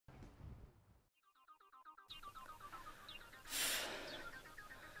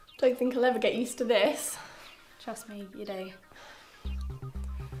Don't think I'll ever get used to this. Trust me, you do.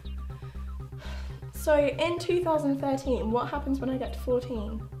 So in 2013, what happens when I get to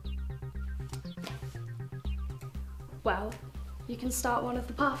 14? Well, you can start one of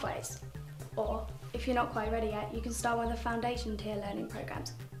the pathways. Or, if you're not quite ready yet, you can start one of the foundation tier learning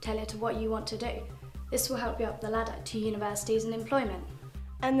programs, tailored to what you want to do. This will help you up the ladder to universities and employment.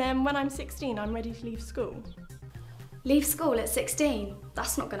 And then when I'm 16, I'm ready to leave school. Leave school at 16?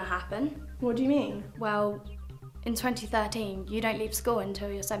 That's not going to happen. What do you mean? Well, in 2013, you don't leave school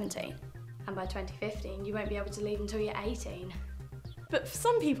until you're 17. And by 2015, you won't be able to leave until you're 18. But for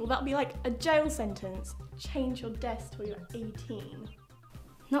some people, that'll be like a jail sentence. Change your desk till you're 18.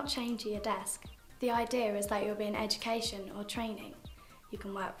 Not change your desk. The idea is that you'll be in education or training. You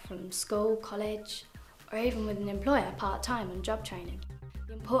can work from school, college, or even with an employer part-time on job training.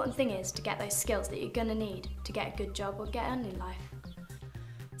 The important thing is to get those skills that you're going to need to get a good job or get on in life.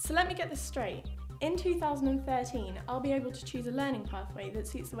 So let me get this straight. In 2013, I'll be able to choose a learning pathway that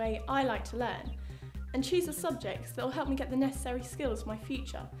suits the way I like to learn, and choose the subjects that will help me get the necessary skills for my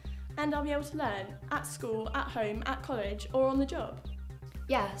future. And I'll be able to learn at school, at home, at college, or on the job.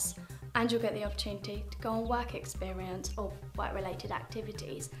 Yes, and you'll get the opportunity to go on work experience or work-related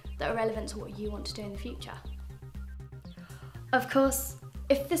activities that are relevant to what you want to do in the future. Of course,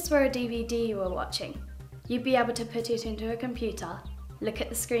 if this were a DVD you were watching, you'd be able to put it into a computer, look at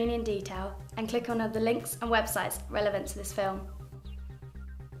the screen in detail, and click on other links and websites relevant to this film.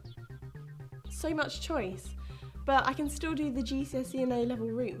 So much choice, but I can still do the GCSE and A-level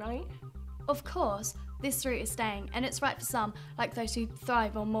route, right? Of course, this route is staying, and it's right for some, like those who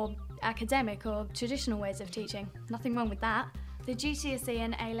thrive on more academic or traditional ways of teaching. Nothing wrong with that. The GCSE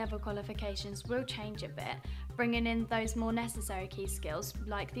and A-level qualifications will change a bit, bringing in those more necessary key skills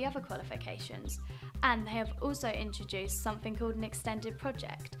like the other qualifications. And they have also introduced something called an extended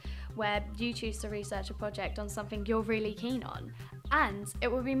project, where you choose to research a project on something you're really keen on. And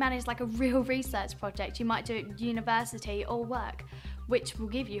it will be managed like a real research project you might do at university or work, which will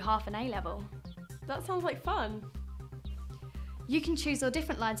give you half an A-level. That sounds like fun. You can choose all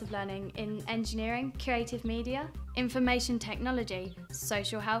different lines of learning in engineering, creative media, information technology,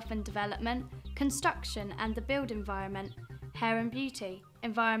 social health and development, construction and the built environment, hair and beauty,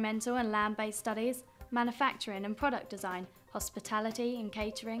 environmental and land-based studies, manufacturing and product design, hospitality and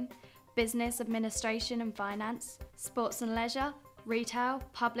catering, business administration and finance, sports and leisure, retail,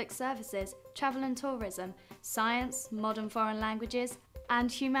 public services, travel and tourism, science, modern foreign languages, and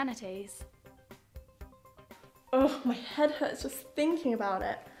humanities. Oh, my head hurts just thinking about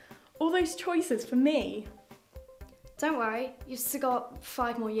it. All those choices for me. Don't worry, you've still got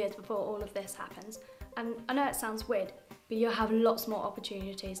 5 more years before all of this happens. And I know it sounds weird, but you'll have lots more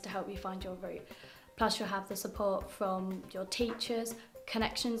opportunities to help you find your route. Plus you'll have the support from your teachers,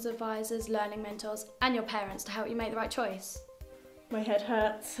 connections advisors, learning mentors, and your parents to help you make the right choice. My head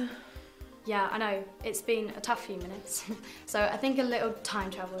hurts. Yeah, I know, it's been a tough few minutes. So I think a little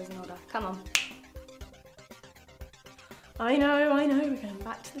time travel is in order. Come on. I know, we're going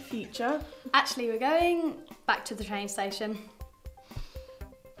back to the future. Actually, we're going back to the train station.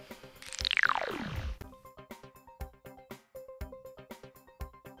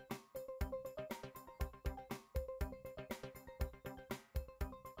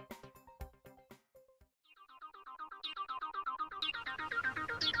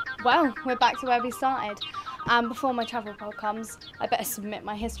 Well, we're back to where we started. And before my travel pod comes, I better submit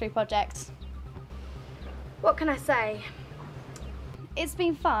my history project. What can I say? It's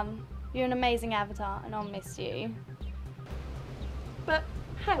been fun. You're an amazing avatar and I'll miss you. But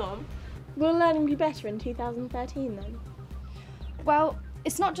hang on, will learning be better in 2013 then? Well,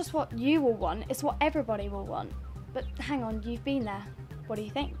 it's not just what you will want, it's what everybody will want. But hang on, you've been there. What do you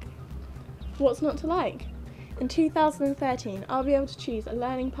think? What's not to like? In 2013, I'll be able to choose a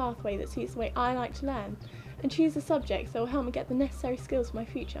learning pathway that suits the way I like to learn, and choose the subjects that will help me get the necessary skills for my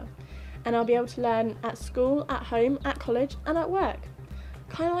future. And I'll be able to learn at school, at home, at college, and at work.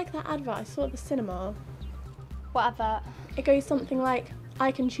 Kind of like that advert I saw at the cinema. What advert? It goes something like, I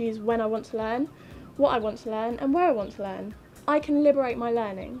can choose when I want to learn, what I want to learn, and where I want to learn. I can liberate my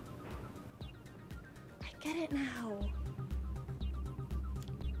learning. I get it now.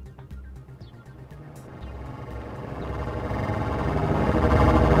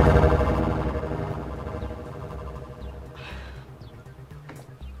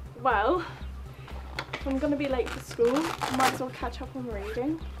 Well, if I'm going to be late for school, I might as well catch up on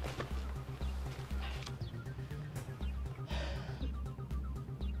reading.